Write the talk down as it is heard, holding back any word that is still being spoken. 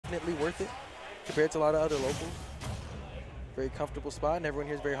definitely worth it compared to a lot of other locals. Very comfortable spot, and everyone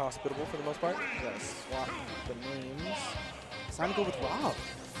here is very hospitable for the most part. Yes, swap the names. It's time to go with Rob.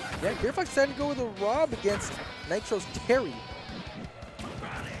 Yeah, Kiraflax decided to go with a Rob against Nitro's Terry.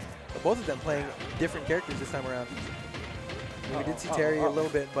 But both of them playing different characters this time around. I mean, we did see Terry a little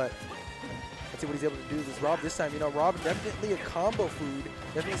bit, but let's see what he's able to do with this Rob this time. You know, Rob definitely a combo food,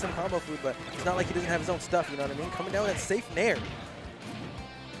 definitely some combo food, but it's not like he doesn't have his own stuff, you know what I mean? Coming down with that safe nair.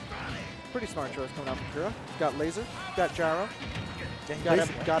 Pretty smart choice coming out from Kira. Got laser, got gyro, Yeah,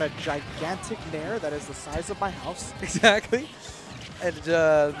 got a gigantic nair that is the size of my house. Exactly.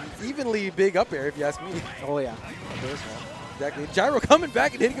 And evenly big up air, if you ask me. Oh yeah, there's one. Exactly. Gyro coming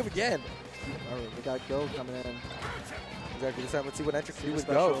back and hitting him again. All right, we got Go coming in. Exactly. This time, let's see what Nitro can do with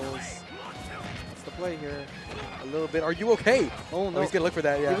Specials. Go. What's the play here? A little bit. Are you okay? Oh no, Oh, he's gonna look for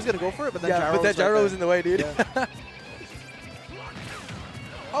that. Yeah. He was gonna go for it, but then yeah, gyro but that gyro was in the way, dude. Yeah.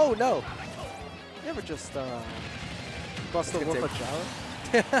 Oh no. You ever just bust a wolf a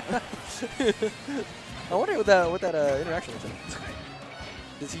gyro? I wonder what that interaction was.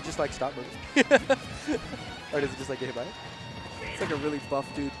 Does he just like stop moving? Or does he just like get hit by it? It's like a really buff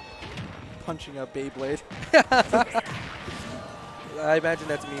dude punching a Beyblade. I imagine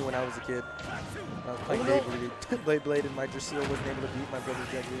that's me when I was a kid. I was playing Beyblade and my Drasil wasn't able to beat my brother's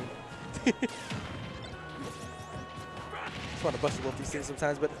Jet. Just want to bust a wolf these things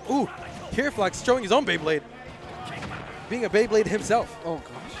sometimes, but ooh, Kiraflax showing his own Beyblade. Being a Beyblade himself. Oh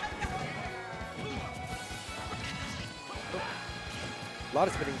gosh. A lot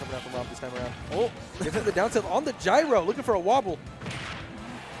of spinning coming out from Rob this time around. Oh, gets the down tilt on the gyro, looking for a wobble.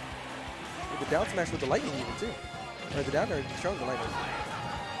 With the down smash with the lightning even too. Or the down air showing the lightning.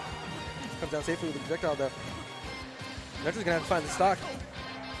 Comes down safely with the projectile though. Nitro's gonna have to find the stock.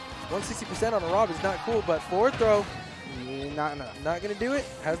 160% on a Rob is not cool, but forward throw. Not enough. Not gonna do it.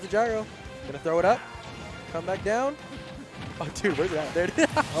 Has the gyro. Gonna throw it up. Come back down. Oh dude, where's it at? There it is.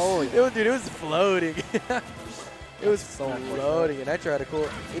 Oh yeah. Dude, it was floating. It was so floating, and Nitro had a cool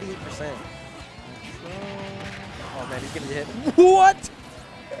 88%. Oh man, he's gonna get hit. What?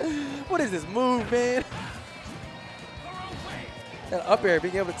 What is this move, man? That up air,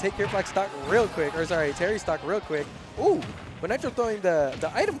 being able to take Kiraflax stock real quick, or sorry, Terry's stock real quick. Ooh, but Nitro throwing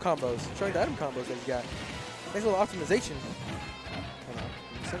the item combos, showing the item combos that he's got. Nice little optimization. Hold on,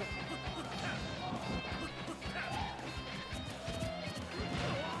 give me a second.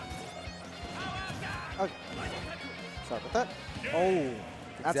 Okay. Sorry about that. Oh,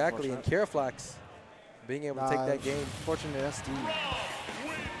 exactly, and Kiraflax being able to take that game. Fortunate SD.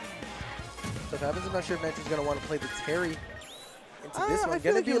 So if happens, I'm not sure if Nitro's going to want to play the Terry into this one. I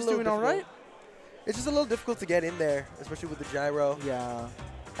feel like he was doing all right. It's just a little difficult to get in there, especially with the gyro. Yeah.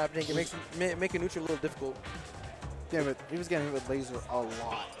 Happening, it makes make a neutral a little difficult. Yeah, but he was getting hit with laser a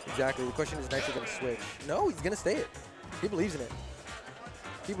lot. Exactly. The question is, Nitro going to switch? No, he's going to stay it. He believes in it.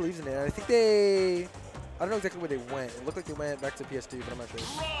 He believes in it. And I think they... I don't know exactly where they went. It looked like they went back to PS2, but I'm not sure.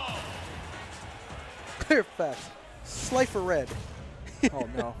 Clear facts. Slifer red. Oh,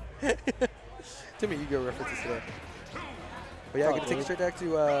 no. Too many Yu-Gi-Oh references today. But yeah, I'm going to take it straight back to...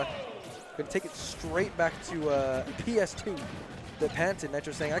 going to take it straight back to PS2. The Panton.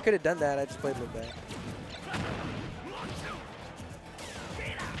 Nitro saying, I could have done that. I just played a little bad.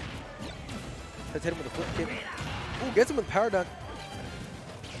 Let's hit him with a flip kick. Ooh, gets him with a power dunk.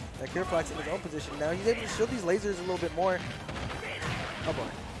 That Kiraflax in his own position. Now he's able to shield these lasers a little bit more. Oh boy.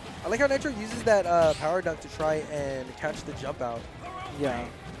 I like how Nitro uses that power dunk to try and catch the jump out. Yeah.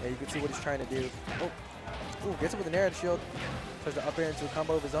 Yeah, you can see what he's trying to do. Oh. Ooh, gets him with an air and shield. Tries to up air into a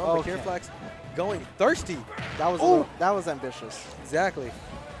combo of his own. Okay. But Kiraflax going thirsty. That was ambitious. Exactly.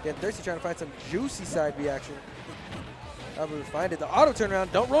 Getting thirsty, trying to find some juicy side B action. We find it. The auto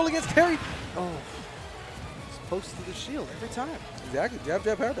turnaround. Don't roll against Terry. Oh. It's close to the shield every time. Exactly. Jab,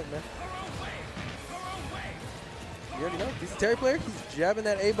 jab, power dunk, man. You already know. If he's a Terry player, he's jabbing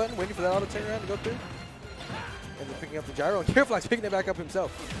that A button, waiting for that auto turnaround to go through. And then picking up the gyro. And Kiraflax picking it back up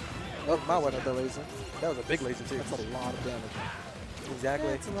himself. That was my one with the laser. That was a big laser, too. That's a lot of damage. Exactly.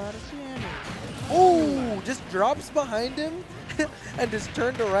 That's a lot of damage. Oh, just drops behind him and just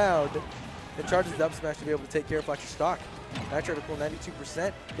turned around and charges the up smash to be able to take Kiraflax's stock. Nitro to pull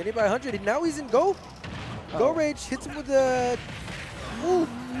 92%. Getting by 100, and now he's in go. Go rage, hits him with the... Ooh,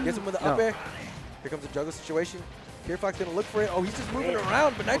 gets him with the up air. Here comes the juggle situation. Kiraflax gonna look for it. Oh, he's just moving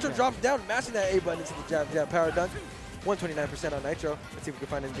around, but Nitro drops down, mashing that A button into the jab, jab, power dunk. 129% on Nitro. Let's see if we can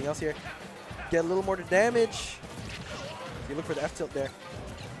find anything else here. Get a little more to damage. You look for the F tilt there.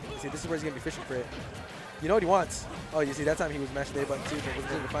 See, this is where he's gonna be fishing for it. You know what he wants. Oh, you see, that time he was mashing the A button too, but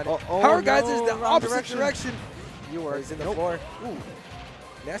wasn't able to find it. Power guys is the opposite direction. He's in the floor. Ooh.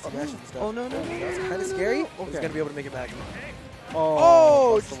 Nasty mash and stuff. Oh, no. That's kind of scary. Okay. He's going to be able to make it back.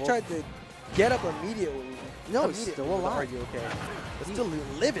 Oh, Just tried to get up immediately. No, he's still alive. Are you okay? But still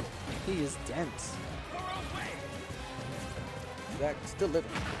living. He is dense. Zach, still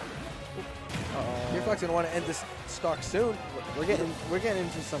living. Kiraflax gonna want to end this stock soon. We're getting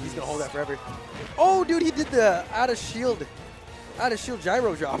into some. He's gonna hold that forever. Oh, dude, he did the out of shield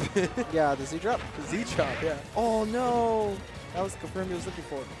gyro drop. Yeah, the Z drop. The Z chop, yeah. Oh no, that was the confirm he was looking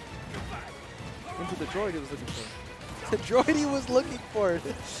for. Into the droid he was looking for. The droid he was looking for.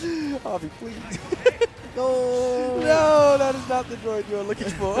 Avi, please. No. No, that is not the droid you are looking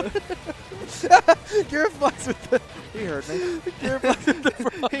for. Kiraflax with the. He heard me. Kiraflax with the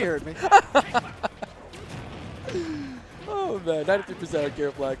frog. He heard me. Oh man, 93% on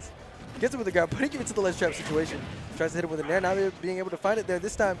Kiraflax. Gets him with the grab, putting him into the ledge trap situation. Tries to hit him with an air, now being able to find it there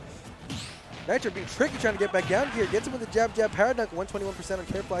this time. Nitro being tricky, trying to get back down here. Gets him with the jab, power dunk, 121% on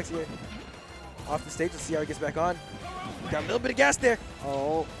Kiraflax here. Off the stage, let's see how he gets back on. Got a little bit of gas there.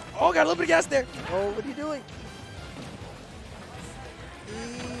 Oh, got a little bit of gas there. oh, what are you doing?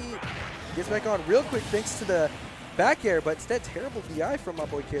 He gets back on real quick thanks to the back air, but instead terrible DI from my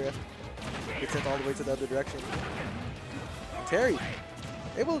boy Kira. Gets sent all the way to the other direction. Terry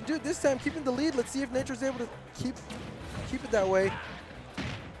able to do it this time, keeping the lead. Let's see if Nitro's able to keep it that way.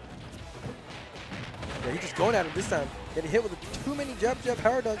 Yeah, he's just going at him this time. Getting hit with too many jab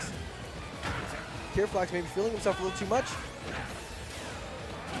power dunks. Kiraflax maybe feeling himself a little too much.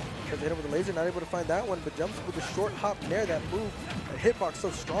 Tries to hit him with a laser, not able to find that one, but jumps with a short hop nair. That move, that hitbox so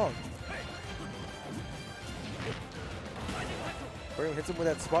strong. Burial hits him with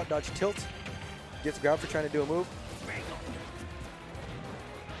that spot dodge tilt. Gets grabbed for trying to do a move.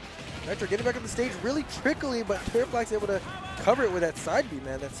 Nitro getting back on the stage really trickily, but Kiraflax able to cover it with that side beat,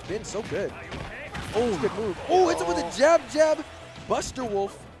 man. That spin so good. Oh, good move. Oh, hits him with a jab. Buster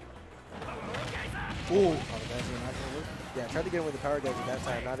Wolf. Oh. Yeah, tried to get him with the power dodge at that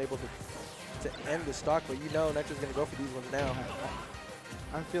time. Not able to end the stock, but you know Nitro's going to go for these ones now.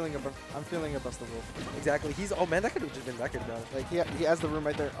 I'm feeling a Buster Wolf. Exactly. Oh man, that could have just been that could have done. Like he has the room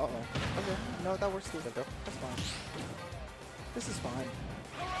right there. Okay. No, that works too. That's fine. This is fine.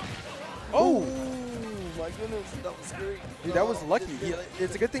 Oh my goodness, that was scary. Dude, that was lucky.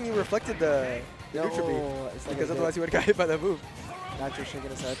 It's a good thing you reflected the Nitro beam, because otherwise he would have got hit by that move. Nitro shaking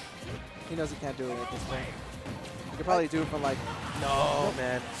his head. He knows he can't do it at this point. He could probably do it from like. No,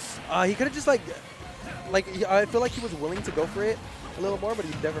 man. He could have just like I feel like he was willing to go for it a little more, but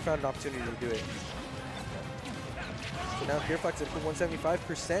he never found an opportunity to do it. So now Kiraflax at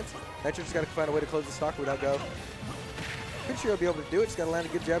 175%. Nitro just got to find a way to close the stock without go. Pretty sure he'll be able to do it. Just got to land a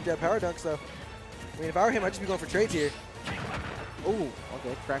good jab power dunk. So, I mean, if I were him, I'd just be going for trades here. Oh,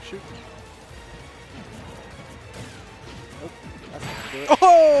 okay, crack shoot. Nope, that's not gonna do it.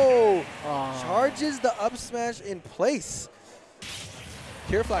 Oh! Charges the up smash in place.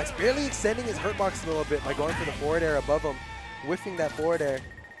 Kiraflax barely extending his hurt box a little bit by going for the forward air above him, whiffing that forward air.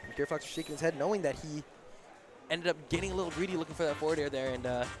 Kiraflax was shaking his head, knowing that he ended up getting a little greedy looking for that forward air there, and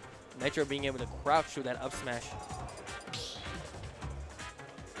Nitro being able to crouch with that up smash.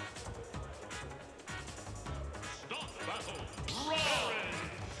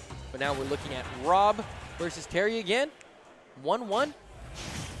 But now we're looking at Rob versus Terry again. 1-1.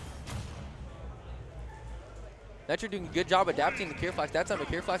 Nitro doing a good job adapting to Kiraflax. That time, the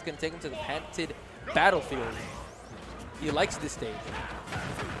Kiraflax going to take him to the patented battlefield. He likes this stage.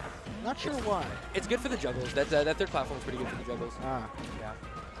 Not sure why. It's good for the juggles. That third platform is pretty good for the juggles. Yeah.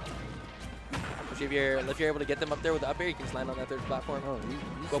 Especially if you're able to get them up there with the up air, you can just land on that third platform. Oh,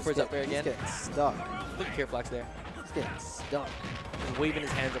 go for his up air again. He's getting stuck. Look at Kiraflax there. He's getting stuck. He's waving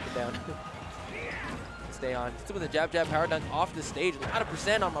his hands up and down. Stay on. Hits him with a jab power dunk off the stage. A lot of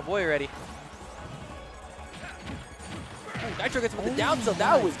percent on my boy already. Oh, Nitro gets him with the down tilt.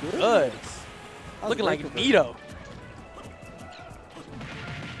 That was good. Looking like Nitro.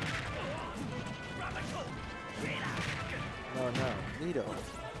 No. Nitro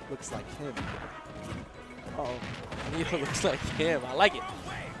looks like him. Uh-oh. Nitro looks like him. I like it.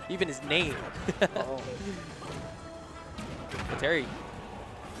 Even his name. Uh-oh. But Terry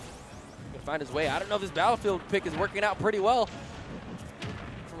gonna find his way. I don't know if this battlefield pick is working out pretty well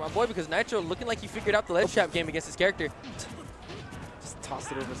for my boy, because Nitro looking like he figured out the ledge trap game against his character. Just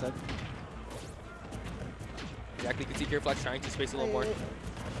tossed it over his head. Exactly, you can see Kiraflax trying to space a little more.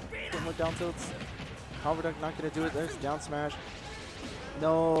 Get more down tilts. Power dunk not gonna do it. There's down smash.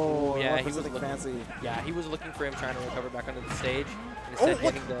 No. Yeah, he was looking fancy. Yeah, he was looking for him, trying to recover back onto the stage. Instead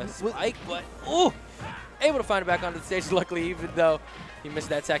hitting the spike, but able to find it back onto the stage, luckily, even though he missed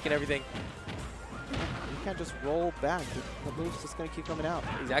that sack and everything. can't just roll back. The move's just going to keep coming out.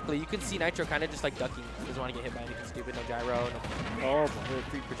 Exactly. You can see Nitro kind of just like ducking. He doesn't want to get hit by anything stupid. No gyro. No, Oh,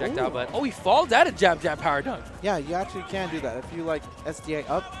 free projectile. But oh, he falls out of jab power dunk. yeah, you actually can do that. If you like SDA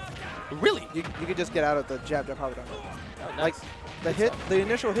up, Really? you could just get out of the jab power dunk. Oh, Like nice. the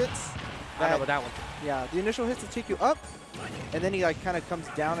initial hits. I know about that one. Yeah, the initial hits to take you up, and then he like kind of comes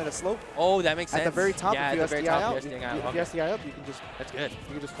down at a slope. Oh, that makes sense. At the very top, yeah, if you at the very SDI top, out, if you if you SDI up, you can just That's good.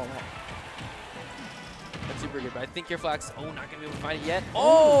 fall out. That's super good. But I think Kiraflax, oh, not going to be able to find it yet.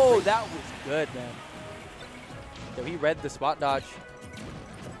 Oh, that was good, man. So he read the spot dodge.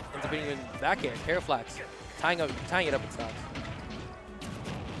 Ends up being in the back air. Kiraflax tying it up in stocks.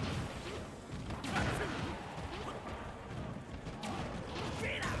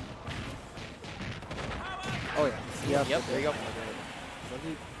 Oh yeah. Yep, there you go.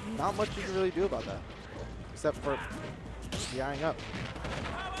 Not much you can really do about that, except for SDIing up.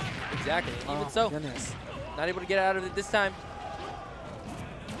 Exactly. Even Oh, so, goodness. not able to get out of it this time.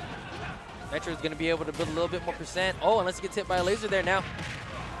 Nitro is going to be able to build a little bit more percent. Oh, unless he gets hit by a laser there now.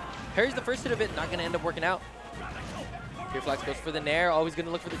 Parries the first hit of it, not going to end up working out. Kiraflax goes for the nair, always going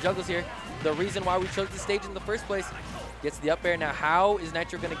to look for the juggles here. The reason why we chose the stage in the first place. Gets the up air. Now, how is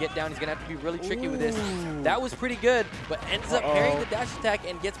Nitro going to get down? He's going to have to be really tricky with this. That was pretty good, but ends up parrying the dash attack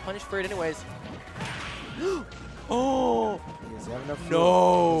and gets punished for it anyways. Oh! Does he have enough food?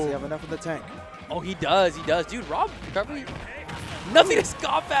 No! Does he have enough in the tank? Oh, he does. He does. Dude, Rob, recovery. Nothing to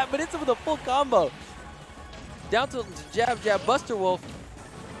scoff at, but it's with a full combo. Down to jab, Buster Wolf.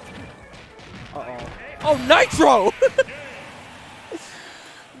 Uh-oh. Oh, Nitro!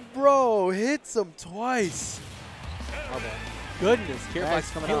 Bro, hits him twice. Oh, boy. Goodness, Bag's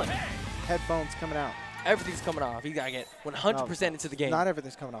Kiraflax coming feeling out. it. Headphones coming out. Everything's coming off. He's got to get 100% into the game. Not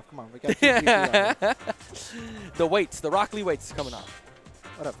everything's coming off. Come on. We got to The weights, the Rock Lee weights is coming off.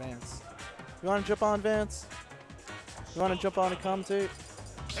 What up, Vance? You want to jump on, Vance? You want to jump on and commentate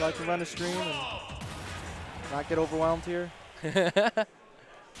so I can run a stream and not get overwhelmed here? No,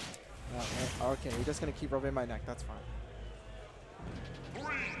 okay, you're just going to keep rubbing my neck. That's fine.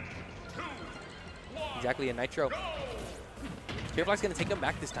 Exactly, a Nitro. Kiraflax going to take him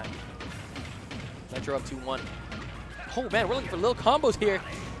back this time. Nitro up 2-1. Oh, man, we're looking for little combos here.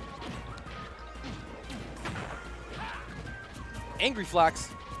 Angry Flax.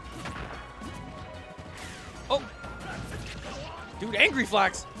 Oh. Dude, Angry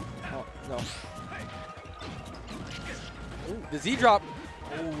Flax. Oh, no. Ooh, the Z drop.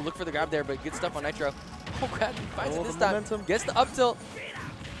 Oh, look for the grab there, but good stuff on Nitro. Oh, crap, he finds it this time. Momentum. Gets the up tilt.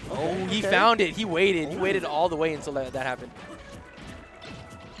 Okay, Oh, he found it. He waited. He waited all the way until that happened.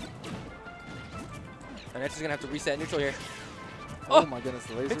 And Nitro's going to have to reset neutral here. Oh, my goodness,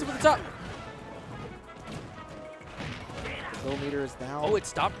 the laser. Hits him with the top. Millimeter is down. Oh, it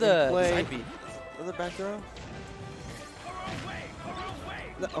stopped the side beat. For the back throw.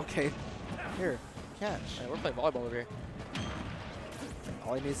 Okay. Here, catch. Right, we're playing volleyball over here.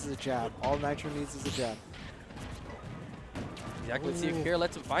 All he needs is a jab. All Nitro needs is a jab. Exactly. Let's see if Kira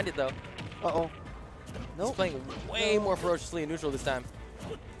lets him find it, though. Uh-oh. Nope. He's playing way more ferociously in neutral this time.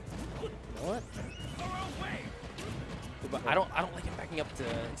 You know what? But I don't like him backing up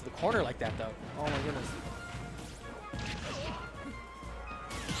into the corner like that, though. Oh, my goodness.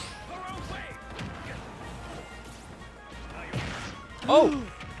 Oh!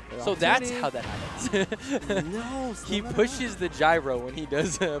 So that's how that happens. No, he pushes the gyro when he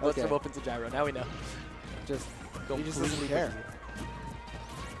does Buster Wolf into gyro. Now we know. He just doesn't care.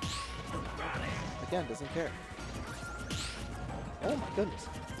 Again, doesn't care. Oh my goodness.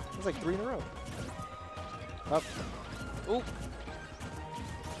 That's like 3 in a row. Up. Ooh.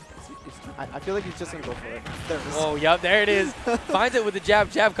 I feel like he's just going to go for it. There it is. Oh, yep, there it is. Finds it with the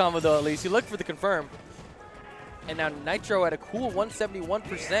jab combo, though, at least. You look for the confirm. And now Nitro at a cool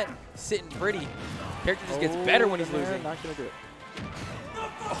 171%, sitting pretty. Character just gets better when he's losing. Not going to do it.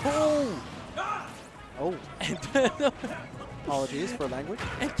 Oh! Oh. Apologies for language.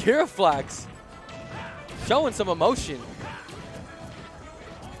 And Kiraflax showing some emotion.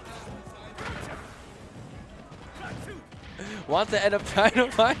 Wants to end up trying to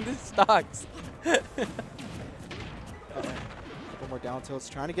find the stocks. Couple more down tilts,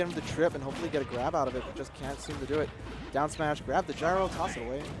 trying to get him to trip and hopefully get a grab out of it, but just can't seem to do it. Down smash, grab the gyro, toss it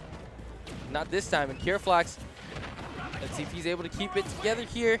away. Not this time. And Kiraflax, let's see if he's able to keep it together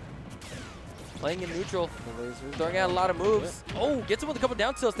here. Playing in neutral, throwing out a lot of moves. Oh, gets him with a couple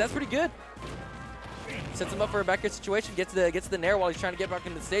down tilts. That's pretty good. Sets him up for a back air situation. Gets the nair while he's trying to get back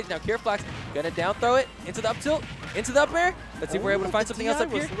into the stage. Now Kiraflax gonna down throw it into the up tilt, into the up air. Let's see if we're able to find something else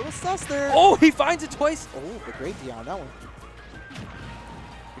up here. A little sus there. Oh, he finds it twice. Oh, the great D on that one.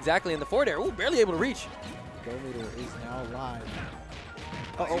 Exactly, in the forward air. Ooh, barely able to reach. Go meter is now live.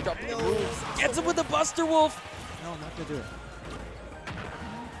 Uh-oh, dropping the moves. Gets him with the Buster Wolf. No, I'm not going to do it.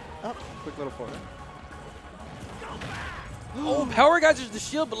 Oh, quick little forward. Oh, Power Geysers the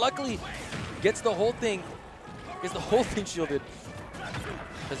shield, but luckily gets the whole thing. Gets the whole thing shielded.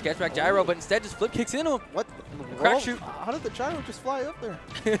 Just gets back gyro, but instead just flip kicks into him. What? Crack shoot. How did the gyro just fly up there?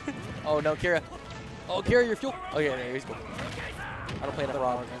 Oh no, Kira. Oh, Kira, your fuel. Oh yeah, there he's cool. I don't play enough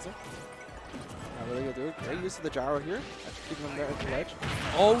Rob. Now what are you gonna do? Great use of the gyro here. Keeping him there at the ledge.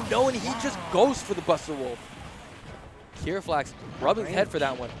 Oh no, and he just goes for the Buster Wolf. Kiraflax rubbing his head for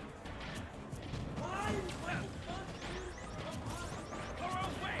that one.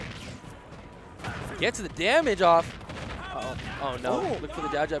 Gets the damage off. Uh-oh. Oh no, Oh. Look for the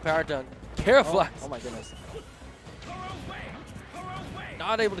down jet power dunk. Kiraflax. Oh my goodness.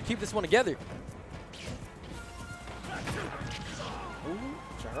 Not able to keep this one together. Ooh,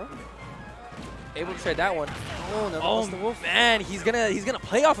 gyro. Able to trade that one. Oh, another Oh Buster Wolf. man, he's gonna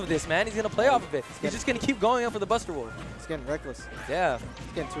play off of this, man. He's gonna play off of it. He's just gonna keep going up for the Buster Wolf. It's getting reckless. Yeah.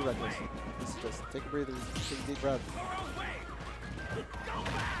 It's getting too reckless. Just take a breather, take a deep breath.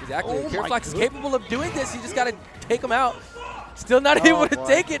 Exactly. Oh Kiraflax is capable of doing this. You just gotta take him out. Still not able to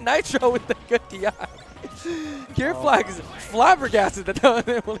take it. Nitro with the good DI. Kiraflax is flabbergasted that they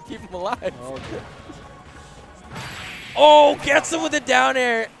were able to keep him alive. Oh, gets him with the down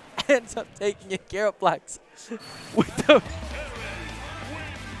air. Ends up taking it. Kiraflax with the.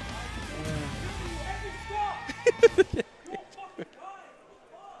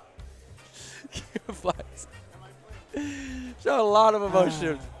 Kiraflax showed a lot of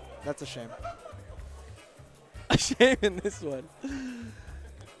emotion. That's a shame. A shame in this one.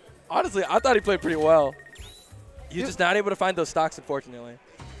 Honestly, I thought he played pretty well. He's just not able to find those stocks, unfortunately.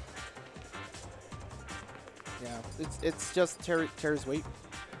 Yeah, it's just Terry's weight.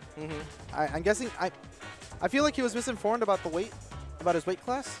 Mm-hmm. I'm guessing I feel like he was misinformed about the weight, about his weight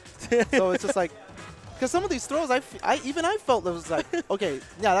class. So it's just like, because some of these throws, even I felt it was like, okay,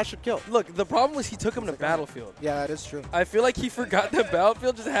 yeah, that should kill. Look, the problem was he took him to Battlefield. Yeah, that is true. I feel like he forgot that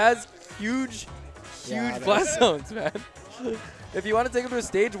Battlefield just has huge Yeah, blast zones, man. If you want to take him to a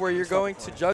stage where you're going to juggle